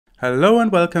Hello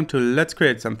and welcome to Let's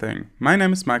Create Something. My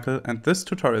name is Michael and this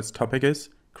tutorial's topic is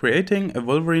creating a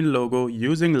Wolverine logo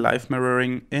using live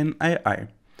mirroring in AI.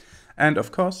 And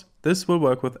of course, this will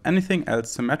work with anything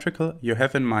else symmetrical you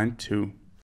have in mind too.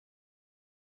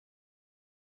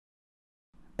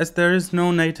 As there is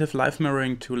no native live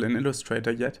mirroring tool in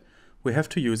Illustrator yet, we have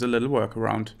to use a little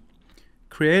workaround.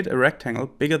 Create a rectangle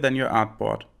bigger than your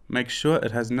artboard. Make sure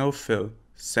it has no fill.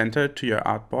 Center it to your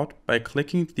artboard by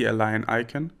clicking the Align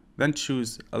icon, then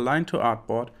choose Align to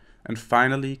Artboard and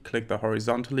finally click the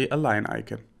horizontally Align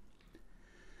icon.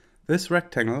 This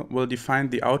rectangle will define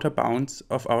the outer bounds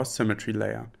of our symmetry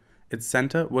layer. Its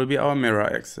center will be our mirror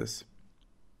axis.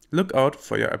 Look out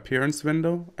for your Appearance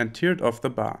window and tear it off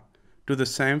the bar. Do the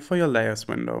same for your Layers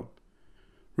window.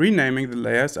 Renaming the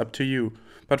layer is up to you,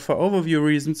 but for overview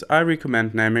reasons I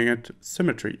recommend naming it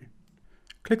Symmetry.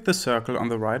 Click the circle on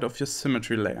the right of your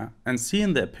symmetry layer and see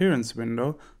in the Appearance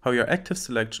window how your active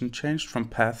selection changed from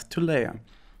path to layer,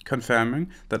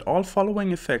 confirming that all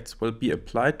following effects will be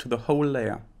applied to the whole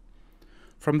layer.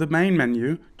 From the main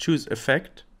menu, choose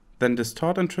Effect, then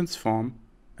Distort and Transform,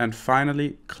 and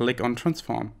finally click on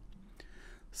Transform.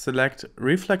 Select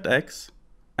Reflect X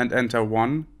and enter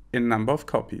 1 in number of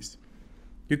copies.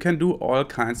 You can do all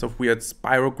kinds of weird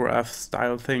spirograph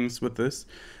style things with this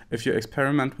if you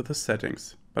experiment with the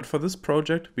settings, but for this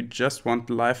project we just want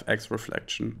live X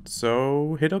reflection,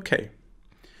 so hit OK.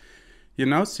 You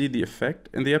now see the effect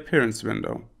in the Appearance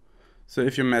window, so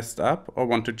if you messed up or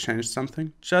want to change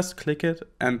something, just click it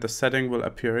and the setting will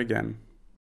appear again.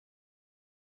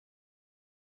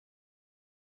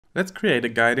 Let's create a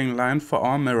guiding line for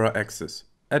our mirror axis.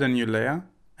 Add a new layer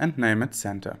and name it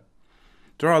Center.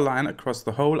 Draw a line across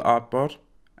the whole artboard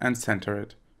and center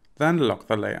it. Then lock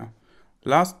the layer.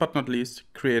 Last but not least,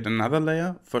 create another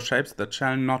layer for shapes that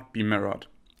shall not be mirrored.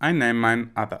 I name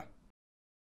mine Other.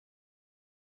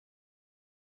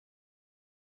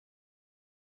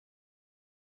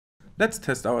 Let's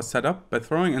test our setup by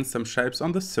throwing in some shapes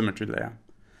on the symmetry layer.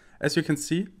 As you can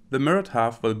see, the mirrored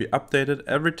half will be updated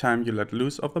every time you let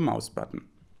loose of the mouse button.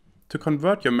 To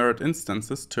convert your mirrored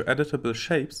instances to editable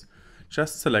shapes,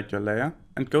 just select your layer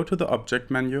and go to the Object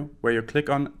menu where you click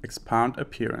on Expand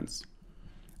Appearance.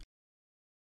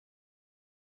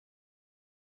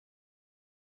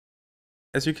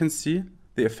 As you can see,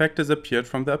 the effect disappeared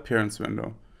from the Appearance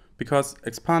window, because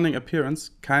expanding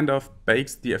Appearance kind of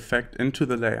bakes the effect into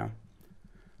the layer.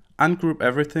 Ungroup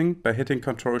everything by hitting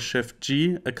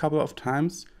Ctrl-Shift-G a couple of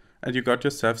times and you got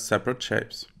yourself separate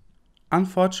shapes.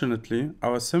 Unfortunately,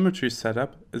 our symmetry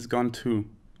setup is gone too.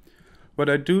 What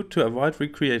I do to avoid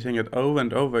recreating it over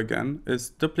and over again is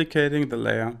duplicating the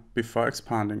layer before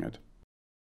expanding it.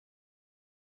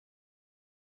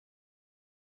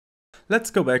 Let's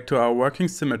go back to our working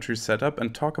symmetry setup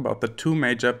and talk about the two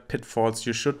major pitfalls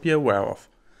you should be aware of.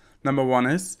 Number one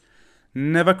is,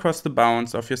 never cross the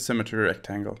bounds of your symmetry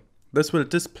rectangle. This will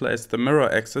displace the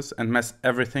mirror axis and mess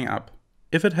everything up.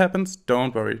 If it happens,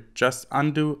 don't worry, just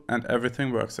undo and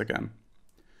everything works again.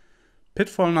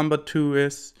 Pitfall number two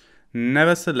is,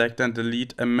 never select and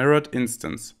delete a mirrored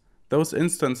instance. Those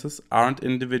instances aren't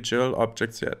individual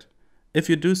objects yet. If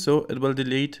you do so, it will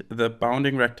delete the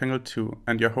bounding rectangle too,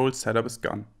 and your whole setup is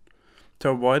gone. To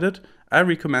avoid it, I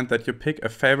recommend that you pick a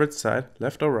favorite side,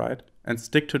 left or right, and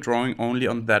stick to drawing only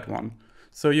on that one,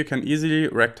 so you can easily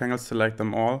rectangle select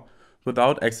them all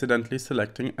without accidentally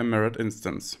selecting a mirrored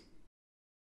instance.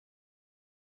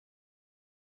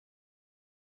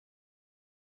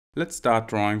 Let's start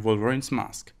drawing Wolverine's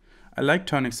mask. I like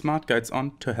turning smart guides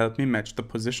on to help me match the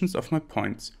positions of my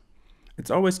points.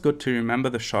 It's always good to remember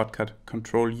the shortcut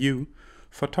Ctrl-U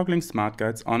for toggling smart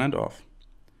guides on and off.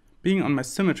 Being on my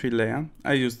symmetry layer,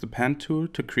 I use the pen tool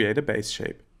to create a base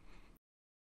shape.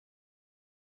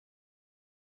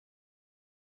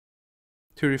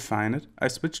 To refine it, I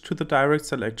switch to the direct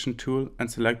selection tool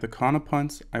and select the corner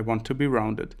points I want to be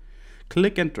rounded.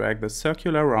 Click and drag the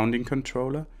circular rounding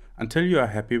controller until you are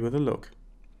happy with the look.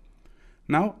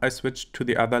 Now I switch to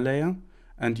the other layer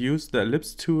and use the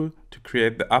ellipse tool to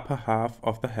create the upper half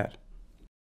of the head.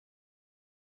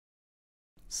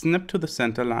 Snap to the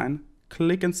center line,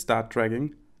 click and start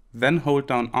dragging, then hold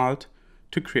down Alt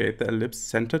to create the ellipse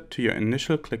centered to your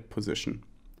initial click position.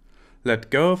 Let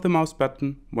go of the mouse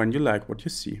button when you like what you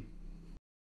see.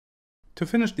 To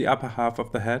finish the upper half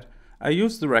of the head, I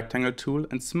use the rectangle tool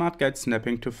and smart guide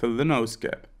snapping to fill the nose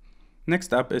gap.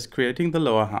 Next up is creating the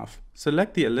lower half.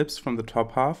 Select the ellipse from the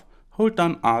top half, hold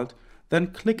down Alt, then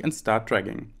click and start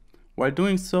dragging. While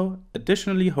doing so,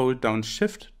 additionally hold down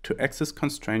Shift to axis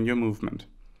constrain your movement.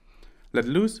 Let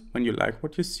loose when you like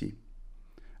what you see.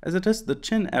 As it is the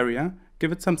chin area,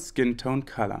 give it some skin tone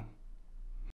color.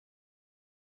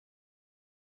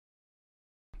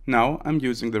 Now I'm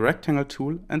using the rectangle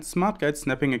tool and Smart Guide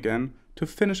snapping again to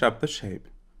finish up the shape.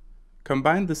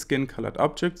 Combine the skin colored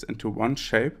objects into one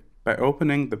shape by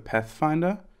opening the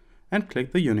Pathfinder and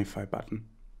click the Unify button.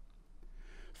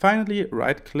 Finally,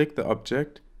 right-click the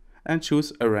object and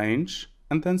choose Arrange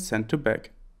and then Send to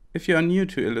Back. If you are new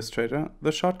to Illustrator,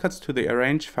 the shortcuts to the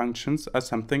Arrange functions are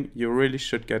something you really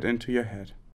should get into your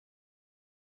head.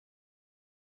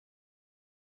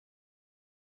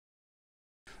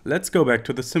 Let's go back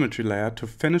to the symmetry layer to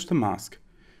finish the mask.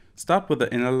 Start with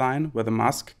the inner line where the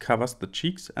mask covers the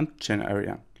cheeks and chin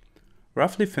area.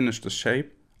 Roughly finish the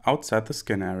shape outside the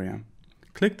skin area.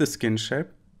 Click the skin shape,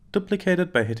 duplicate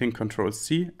it by hitting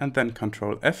Ctrl+C and then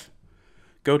Ctrl+F.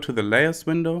 Go to the Layers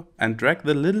window and drag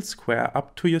the little square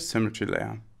up to your symmetry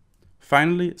layer.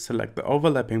 Finally, select the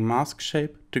overlapping mask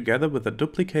shape together with the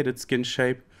duplicated skin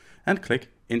shape and click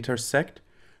Intersect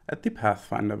at the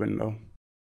Pathfinder window.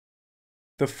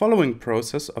 The following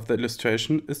process of the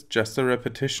illustration is just a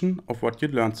repetition of what you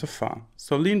learned so far,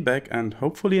 so lean back and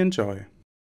hopefully enjoy.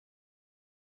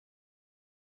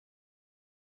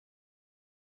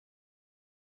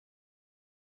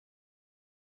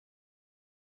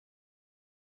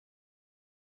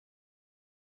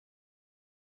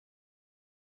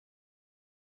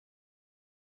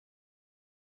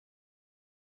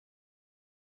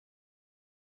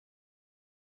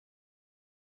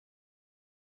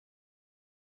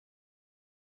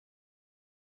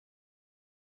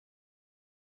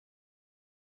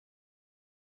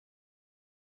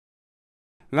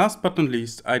 Last but not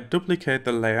least, I duplicate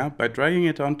the layer by dragging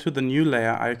it onto the new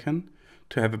layer icon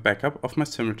to have a backup of my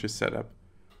symmetry setup.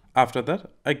 After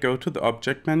that, I go to the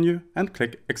Object menu and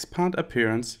click Expand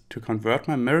Appearance to convert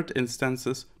my mirrored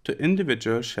instances to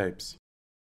individual shapes.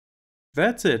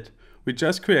 That's it! We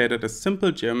just created a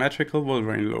simple geometrical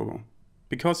Wolverine logo.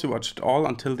 Because you watched it all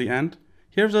until the end,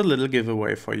 here's a little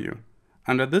giveaway for you.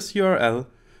 Under this URL,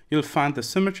 you'll find the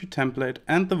symmetry template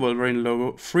and the Wolverine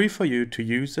logo free for you to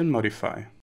use and modify.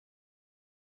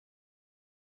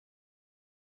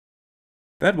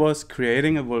 That was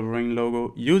creating a Wolverine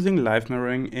logo using live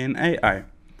mirroring in AI.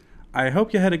 I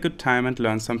hope you had a good time and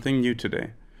learned something new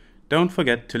today. Don't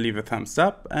forget to leave a thumbs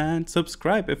up and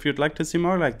subscribe if you'd like to see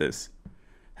more like this.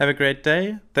 Have a great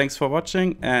day, thanks for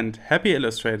watching and happy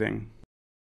illustrating!